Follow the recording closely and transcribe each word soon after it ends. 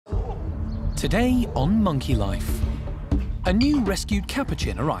Today on Monkey Life, a new rescued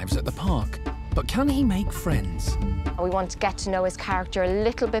capuchin arrives at the park, but can he make friends? We want to get to know his character a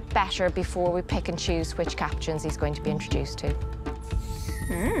little bit better before we pick and choose which capuchins he's going to be introduced to.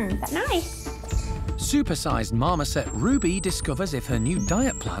 That's nice. Supersized marmoset Ruby discovers if her new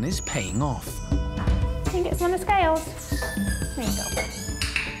diet plan is paying off. I think it's on the scales. There you go.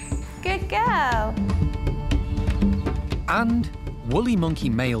 Good girl. And woolly monkey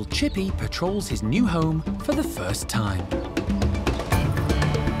male Chippy patrols his new home for the first time.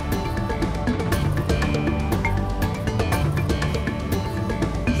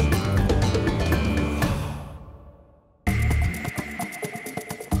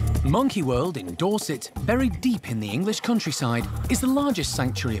 Monkey World in Dorset, buried deep in the English countryside, is the largest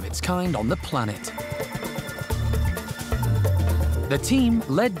sanctuary of its kind on the planet. The team,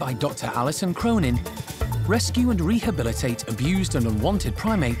 led by Dr. Alison Cronin, rescue and rehabilitate abused and unwanted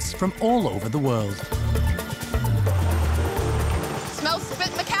primates from all over the world. Smells a bit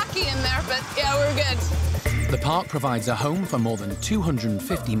macaque in there, but yeah, we're good. The park provides a home for more than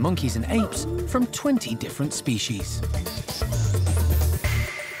 250 monkeys and apes from 20 different species.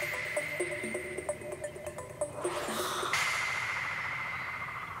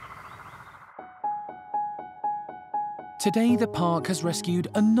 Today, the park has rescued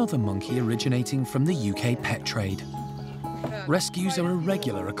another monkey originating from the UK pet trade. Rescues are a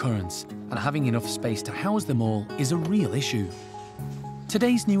regular occurrence, and having enough space to house them all is a real issue.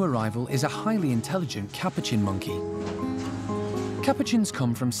 Today's new arrival is a highly intelligent capuchin monkey. Capuchins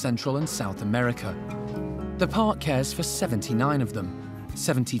come from Central and South America. The park cares for 79 of them.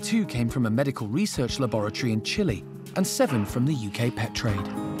 72 came from a medical research laboratory in Chile, and 7 from the UK pet trade.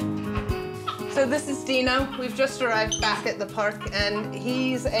 So this is Dino. We've just arrived back at the park, and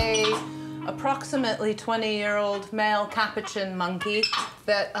he's a approximately 20-year-old male capuchin monkey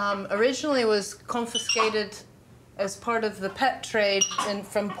that originally was confiscated as part of the pet trade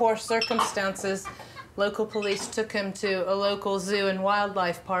from poor circumstances. Local police took him to a local zoo and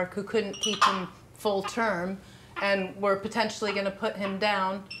wildlife park who couldn't keep him full term and were potentially going to put him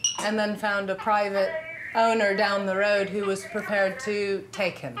down, and then found a private owner down the road who was prepared to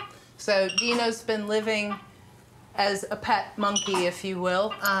take him. So Dino's been living as a pet monkey, if you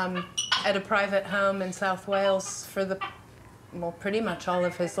will, at a private home in South Wales for pretty much all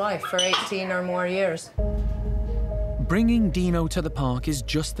of his life, for 18 or more years. Bringing Dino to the park is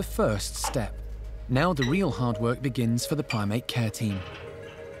just the first step. Now the real hard work begins for the primate care team.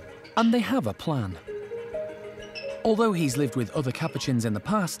 And they have a plan. Although he's lived with other capuchins in the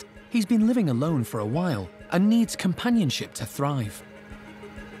past, he's been living alone for a while and needs companionship to thrive.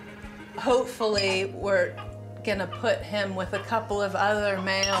 Hopefully, we're gonna put him with a couple of other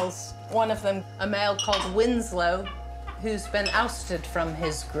males. One of them, a male called Winslow, who's been ousted from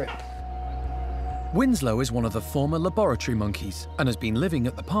his group. Winslow is one of the former laboratory monkeys and has been living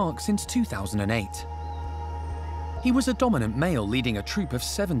at the park since 2008. He was a dominant male leading a troop of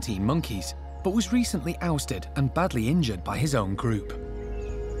 17 monkeys, but was recently ousted and badly injured by his own group.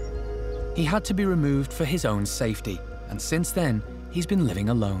 He had to be removed for his own safety, and since then, he's been living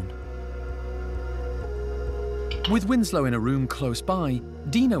alone. With Winslow in a room close by,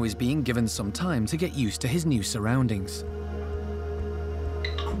 Dino is being given some time to get used to his new surroundings.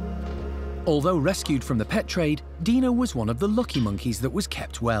 Although rescued from the pet trade, Dino was one of the lucky monkeys that was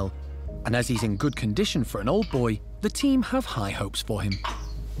kept well. And as he's in good condition for an old boy, the team have high hopes for him.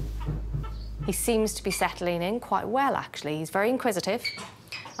 He seems to be settling in quite well, actually. He's very inquisitive,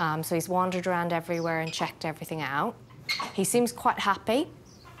 so he's wandered around everywhere and checked everything out. He seems quite happy.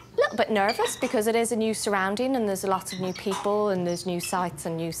 A little bit nervous because it is a new surrounding and there's lots of new people and there's new sights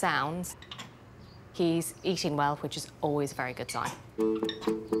and new sounds. He's eating well, which is always a very good sign.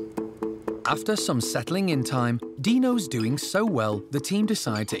 After some settling in time, Dino's doing so well, the team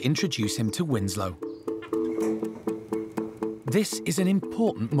decide to introduce him to Winslow. This is an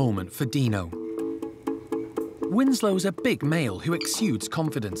important moment for Dino. Winslow's a big male who exudes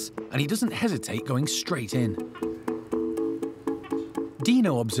confidence, and he doesn't hesitate going straight in.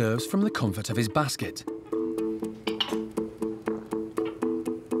 Dino observes from the comfort of his basket.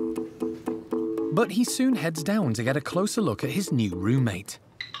 But he soon heads down to get a closer look at his new roommate.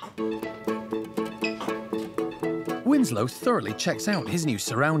 Winslow thoroughly checks out his new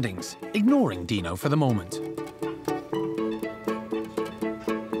surroundings, ignoring Dino for the moment.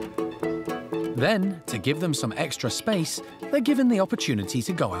 Then, to give them some extra space, they're given the opportunity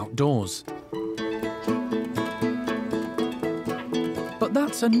to go outdoors. But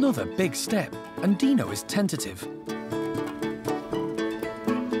that's another big step, and Dino is tentative.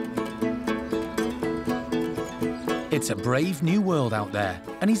 It's a brave new world out there,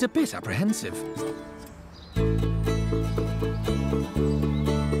 and he's a bit apprehensive.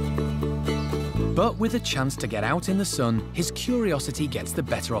 But with a chance to get out in the sun, his curiosity gets the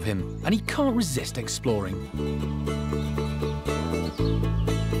better of him, and he can't resist exploring.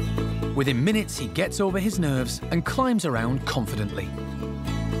 Within minutes, he gets over his nerves and climbs around confidently.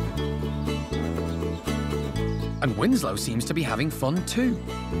 And Winslow seems to be having fun too.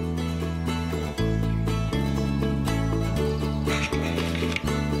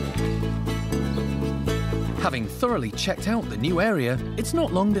 Having thoroughly checked out the new area, it's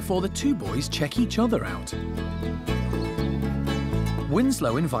not long before the two boys check each other out.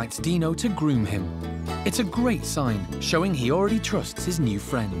 Winslow invites Dino to groom him. It's a great sign, showing he already trusts his new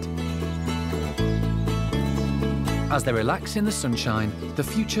friend. As they relax in the sunshine, the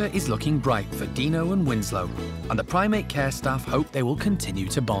future is looking bright for Dino and Winslow, and the primate care staff hope they will continue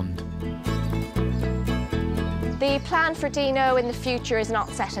to bond. The plan for Dino in the future is not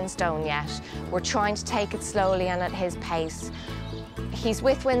set in stone yet. We're trying to take it slowly and at his pace. He's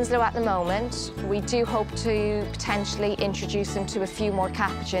with Winslow at the moment. We do hope to potentially introduce him to a few more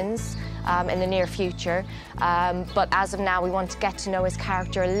capuchins in the near future. But as of now, we want to get to know his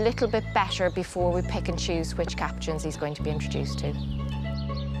character a little bit better before we pick and choose which capuchins he's going to be introduced to.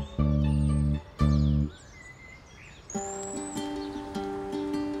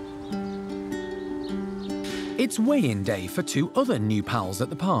 It's weigh-in day for two other new pals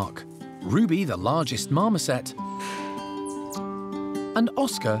at the park. Ruby, the largest marmoset, and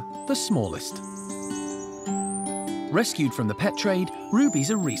Oscar, the smallest. Rescued from the pet trade,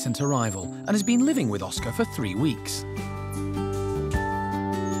 Ruby's a recent arrival and has been living with Oscar for 3 weeks.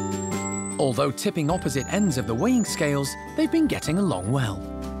 Although tipping opposite ends of the weighing scales, they've been getting along well.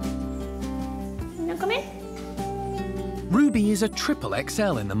 Now come in. Ruby is a triple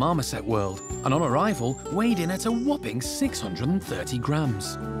XL in the marmoset world, and on arrival weighed in at a whopping 630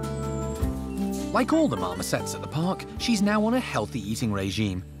 grams. Like all the marmosets at the park, she's now on a healthy eating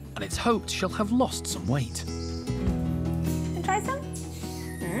regime, and it's hoped she'll have lost some weight. Can try some?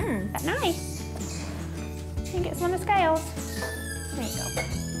 That's nice. Can you get some on the scales? There you go.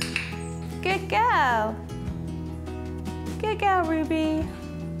 Good girl. Good girl, Ruby.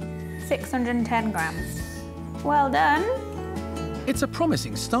 610 grams. Well done. It's a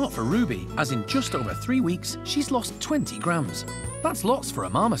promising start for Ruby, as in just over 3 weeks, she's lost 20 grams. That's lots for a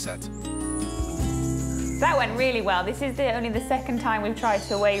marmoset. That went really well. This is only the second time we've tried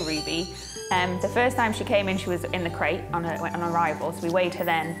to weigh Ruby. The first time she came in, she was in the crate on arrival, so we weighed her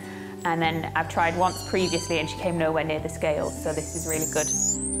then. And then I've tried once previously and she came nowhere near the scales, so this is really good.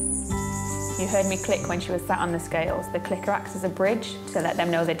 You heard me click when she was sat on the scales. The clicker acts as a bridge to let them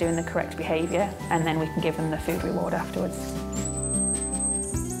know they're doing the correct behaviour, and then we can give them the food reward afterwards.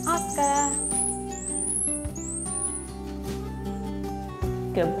 Oscar.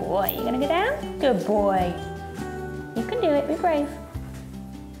 Good boy. You gonna go down? Good boy. You can do it. Be brave.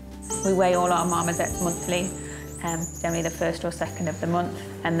 We weigh all our marmosets monthly, generally the first or second of the month,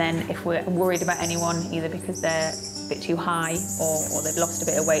 and then if we're worried about anyone, either because they're a bit too high or they've lost a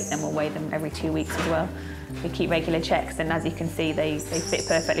bit of weight, then we'll weigh them every 2 weeks as well. We keep regular checks, and as you can see, they fit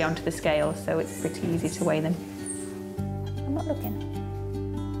perfectly onto the scale, so it's pretty easy to weigh them. I'm not looking.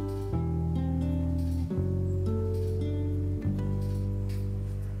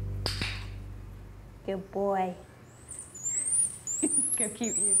 Good boy. How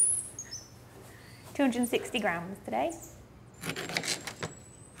cute he is. 260 grams today.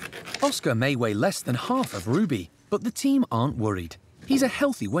 Oscar may weigh less than half of Ruby, but the team aren't worried. He's a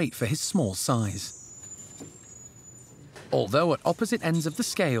healthy weight for his small size. Although at opposite ends of the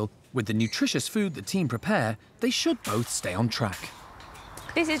scale, with the nutritious food the team prepare, they should both stay on track.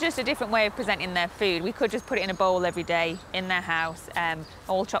 This is just a different way of presenting their food. We could just put it in a bowl every day in their house,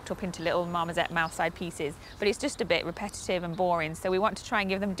 all chopped up into little marmoset mouth-sized pieces, but it's just a bit repetitive and boring, so we want to try and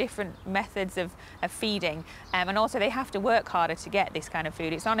give them different methods of feeding, and also they have to work harder to get this kind of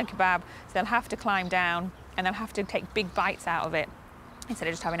food. It's on a kebab, so they'll have to climb down and they'll have to take big bites out of it instead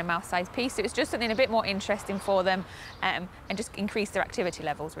of just having a mouth-sized piece. So it's just something a bit more interesting for them, and just increase their activity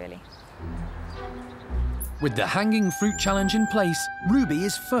levels, really. With the hanging fruit challenge in place, Ruby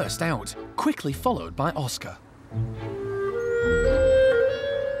is first out, quickly followed by Oscar.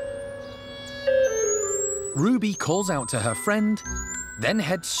 Ruby calls out to her friend, then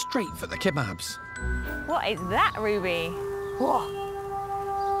heads straight for the kebabs. What is that, Ruby?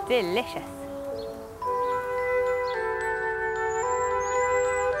 Whoa, delicious.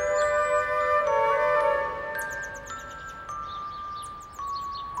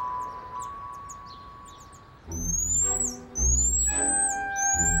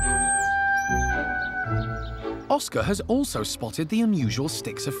 Oscar has also spotted the unusual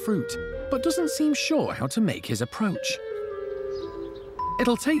sticks of fruit, but doesn't seem sure how to make his approach.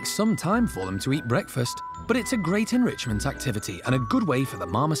 It'll take some time for them to eat breakfast, but it's a great enrichment activity and a good way for the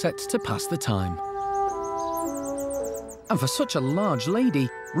marmosets to pass the time. And for such a large lady,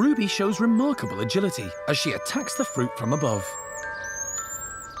 Ruby shows remarkable agility as she attacks the fruit from above.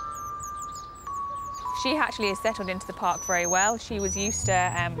 She actually has settled into the park very well. She was used to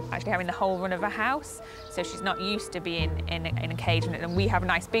actually having the whole run of a house, so she's not used to being in a cage, and we have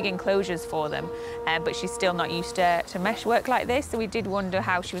nice big enclosures for them, but she's still not used to mesh work like this, so we did wonder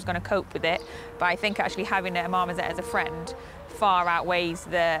how she was going to cope with it. But I think actually having a marmoset as a friend far outweighs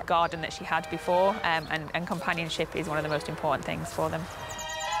the garden that she had before, and companionship is one of the most important things for them.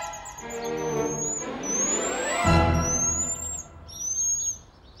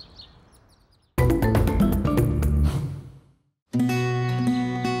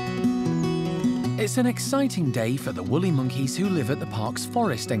 It's an exciting day for the woolly monkeys who live at the park's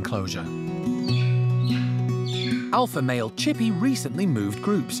forest enclosure. Alpha male Chippy recently moved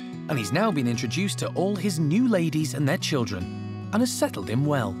groups, and he's now been introduced to all his new ladies and their children, and has settled in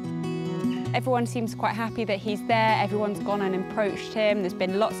well. Everyone seems quite happy that he's there. Everyone's gone and approached him. There's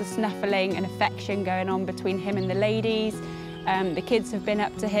been lots of snuffling and affection going on between him and the ladies. The kids have been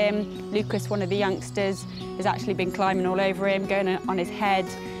up to him. Lucas, one of the youngsters, has actually been climbing all over him, going on his head,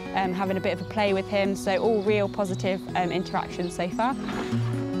 having a bit of a play with him. So all real positive interactions so far.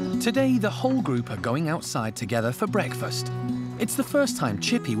 Today, the whole group are going outside together for breakfast. It's the first time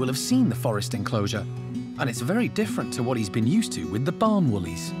Chippy will have seen the forest enclosure, and it's very different to what he's been used to with the barn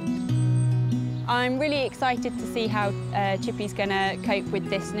woolies. I'm really excited to see how Chippy's going to cope with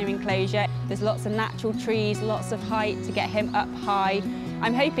this new enclosure. There's lots of natural trees, lots of height to get him up high.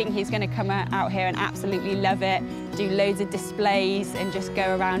 I'm hoping he's going to come out here and absolutely love it, do loads of displays and just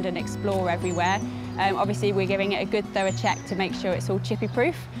go around and explore everywhere. Obviously, we're giving it a good thorough check to make sure it's all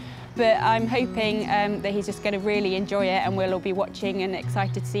Chippy-proof, but I'm hoping that he's just going to really enjoy it, and we'll all be watching and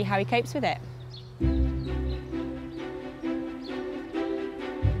excited to see how he copes with it.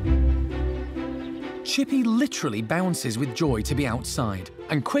 Chippy literally bounces with joy to be outside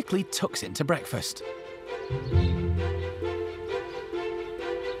and quickly tucks into breakfast.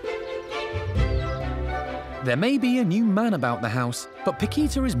 There may be a new man about the house, but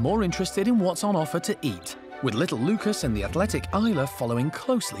Paquita is more interested in what's on offer to eat, with little Lucas and the athletic Isla following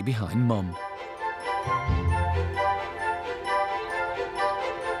closely behind Mum.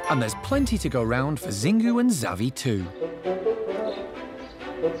 And there's plenty to go round for Zingu and Xavi too.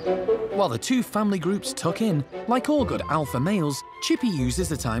 While the two family groups tuck in, like all good alpha males, Chippy uses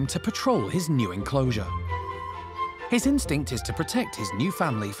the time to patrol his new enclosure. His instinct is to protect his new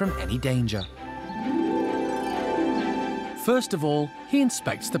family from any danger. First of all, he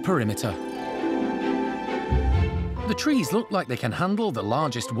inspects the perimeter. The trees look like they can handle the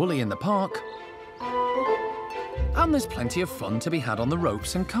largest woolly in the park, and there's plenty of fun to be had on the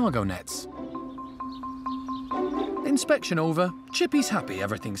ropes and cargo nets. Inspection over, Chippy's happy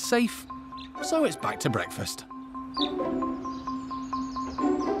everything's safe, so it's back to breakfast.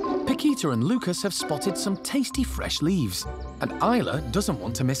 Paquita and Lucas have spotted some tasty fresh leaves, and Isla doesn't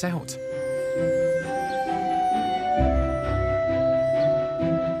want to miss out.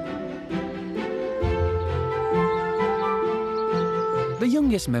 The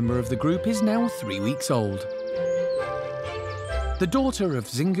youngest member of the group is now 3 weeks old. The daughter of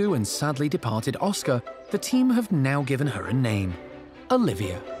Zingu and sadly departed Oscar, the team have now given her a name,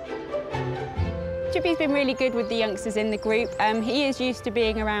 Olivia. Chippy's been really good with the youngsters in the group. He is used to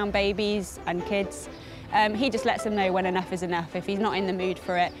being around babies and kids. He just lets them know when enough is enough. If he's not in the mood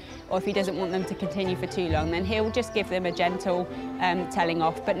for it, or if he doesn't want them to continue for too long, then he'll just give them a gentle telling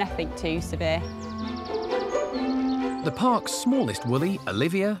off, but nothing too severe. The park's smallest woolly,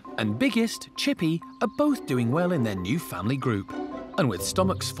 Olivia, and biggest, Chippy, are both doing well in their new family group. And with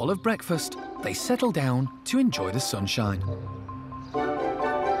stomachs full of breakfast, they settle down to enjoy the sunshine.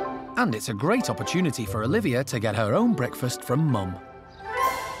 And it's a great opportunity for Olivia to get her own breakfast from Mum.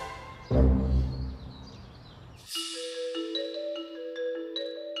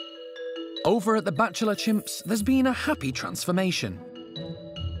 Over at the Bachelor Chimps, there's been a happy transformation.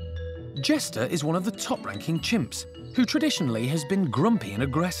 Jester is one of the top-ranking chimps, who traditionally has been grumpy and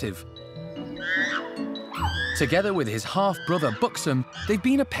aggressive. Together with his half-brother Buxom, they've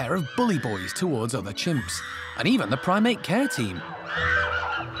been a pair of bully boys towards other chimps, and even the primate care team.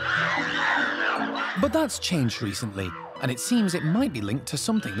 But that's changed recently, and it seems it might be linked to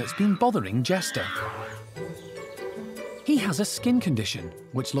something that's been bothering Jester. He has a skin condition,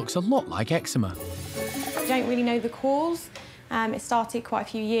 which looks a lot like eczema. I don't really know the cause. It started quite a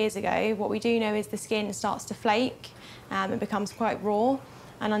few years ago. What we do know is the skin starts to flake and becomes quite raw,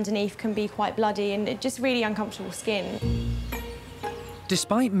 and underneath can be quite bloody and just really uncomfortable skin.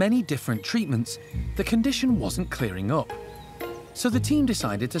 Despite many different treatments, the condition wasn't clearing up. So the team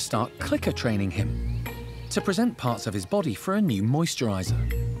decided to start clicker training him to present parts of his body for a new moisturiser.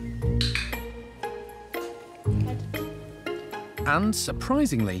 And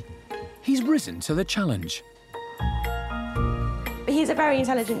surprisingly, he's risen to the challenge. He's a very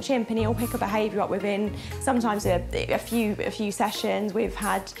intelligent chimp and he'll pick a behaviour up within sometimes a few sessions. We've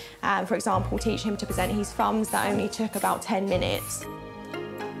had, for example, teach him to present his thumbs. That only took about 10 minutes.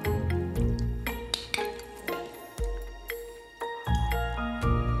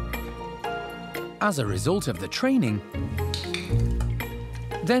 As a result of the training,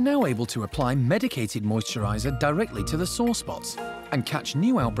 they're now able to apply medicated moisturiser directly to the sore spots and catch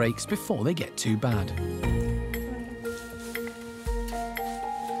new outbreaks before they get too bad.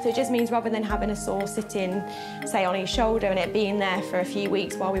 So it just means rather than having a sore sitting, say, on his shoulder and it being there for a few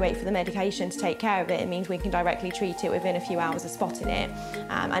weeks while we wait for the medication to take care of it, it means we can directly treat it within a few hours of spotting it.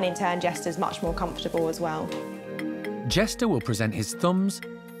 And in turn, Jester's much more comfortable as well. Jester will present his thumbs,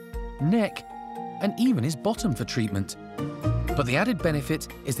 neck, and even his bottom for treatment. But the added benefit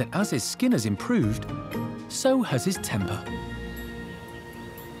is that as his skin has improved, so has his temper.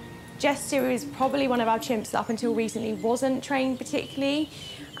 Jester is probably one of our chimps that up until recently wasn't trained particularly.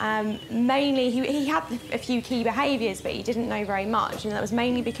 Mainly, he had a few key behaviours, but he didn't know very much, and that was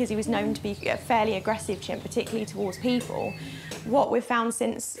mainly because he was known to be a fairly aggressive chimp, particularly towards people. What we've found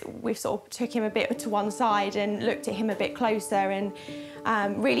since we've sort of took him a bit to one side and looked at him a bit closer and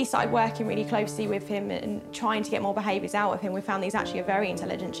really started working really closely with him and trying to get more behaviours out of him, we found that he's actually a very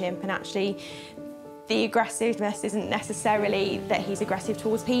intelligent chimp, and actually the aggressiveness isn't necessarily that he's aggressive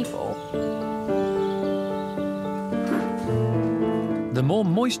towards people. The more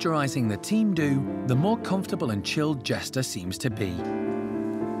moisturising the team do, the more comfortable and chilled Jester seems to be.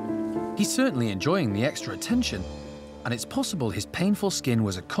 He's certainly enjoying the extra attention, and it's possible his painful skin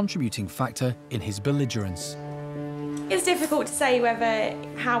was a contributing factor in his belligerence. It's difficult to say whether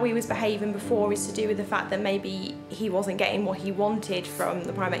how he was behaving before is to do with the fact that maybe he wasn't getting what he wanted from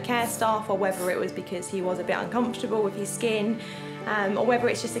the primate care staff, or whether it was because he was a bit uncomfortable with his skin, or whether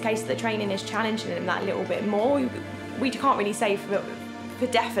it's just a case that the training is challenging him that little bit more. We can't really say for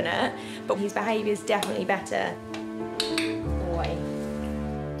definite, but his behaviour is definitely better. Boy.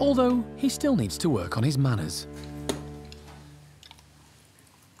 Although he still needs to work on his manners.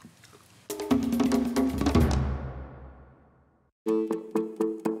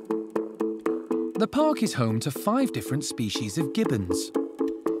 The park is home to 5 different species of gibbons.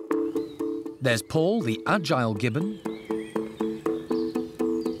 There's Paul, the agile gibbon,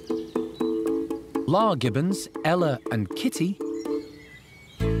 Lar gibbons, Ella and Kitty,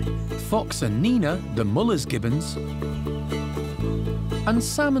 Fox and Nina, the Muller's gibbons, and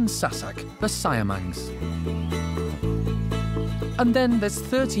Sam and Sasak, the Siamangs. And then there's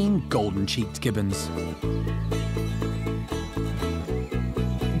 13 golden-cheeked gibbons.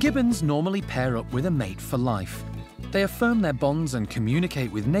 Gibbons normally pair up with a mate for life. They affirm their bonds and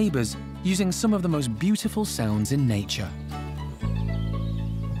communicate with neighbours using some of the most beautiful sounds in nature.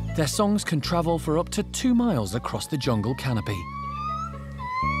 Their songs can travel for up to 2 miles across the jungle canopy.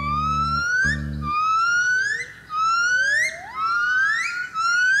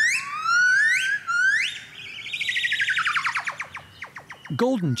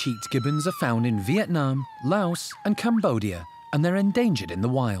 Golden-cheeked gibbons are found in Vietnam, Laos and Cambodia, and they're endangered in the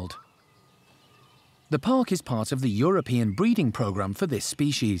wild. The park is part of the European breeding programme for this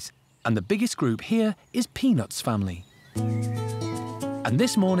species, and the biggest group here is Peanut's family. And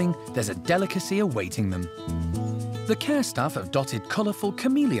this morning, there's a delicacy awaiting them. The care staff have dotted colourful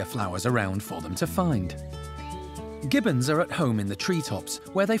camellia flowers around for them to find. Gibbons are at home in the treetops,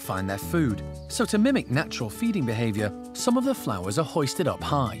 where they find their food, so to mimic natural feeding behaviour, some of the flowers are hoisted up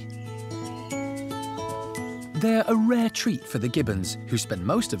high. They're a rare treat for the gibbons, who spend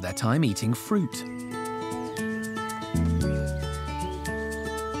most of their time eating fruit.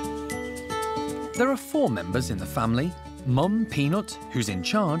 There are 4 members in the family: Mum, Peanut, who's in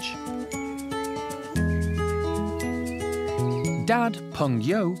charge, Dad, Pung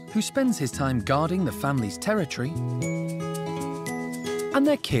Yo, who spends his time guarding the family's territory, and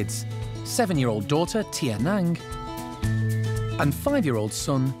their kids, 7-year-old daughter Tia Nang and 5-year-old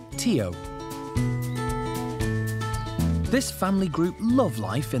son Tio. This family group love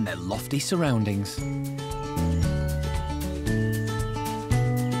life in their lofty surroundings.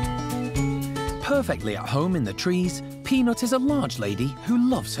 Perfectly at home in the trees, Peanut is a large lady who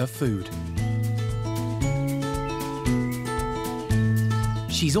loves her food.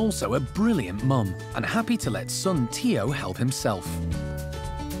 She's also a brilliant mum and happy to let son Tio help himself.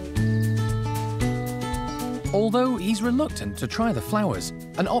 Although he's reluctant to try the flowers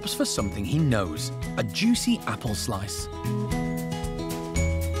and opts for something he knows, a juicy apple slice.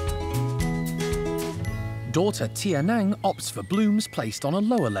 Daughter Tia Nang opts for blooms placed on a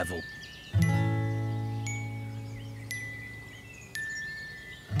lower level.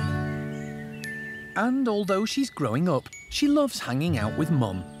 And although she's growing up, she loves hanging out with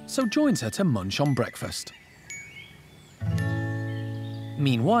Mum, so joins her to munch on breakfast.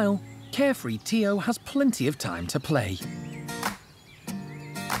 Meanwhile, carefree Tio has plenty of time to play.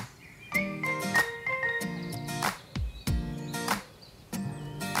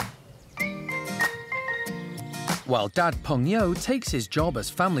 While Dad Peng Yo takes his job as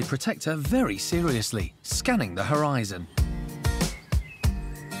family protector very seriously, scanning the horizon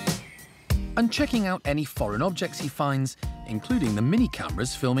and checking out any foreign objects he finds, including the mini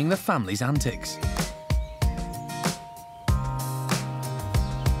cameras filming the family's antics.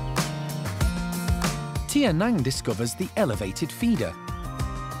 Tia Nang discovers the elevated feeder,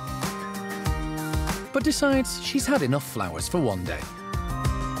 but decides she's had enough flowers for one day.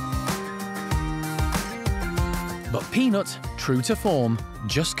 But Peanut, true to form,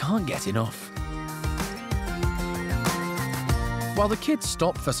 just can't get enough. While the kids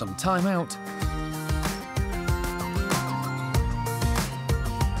stop for some time out,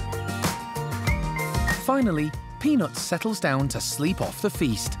 finally, Peanut settles down to sleep off the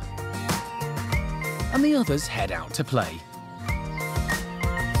feast, and the others head out to play.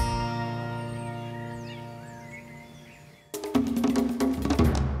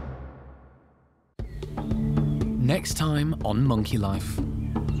 Next time on Monkey Life,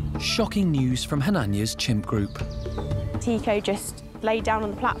 shocking news from Hananya's chimp group. Tico just laid down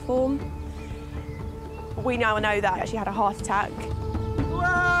on the platform. We now know that she had a heart attack.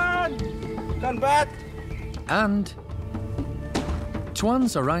 Run! Turn back! And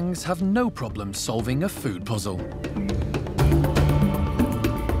Tuan's orangs have no problem solving a food puzzle.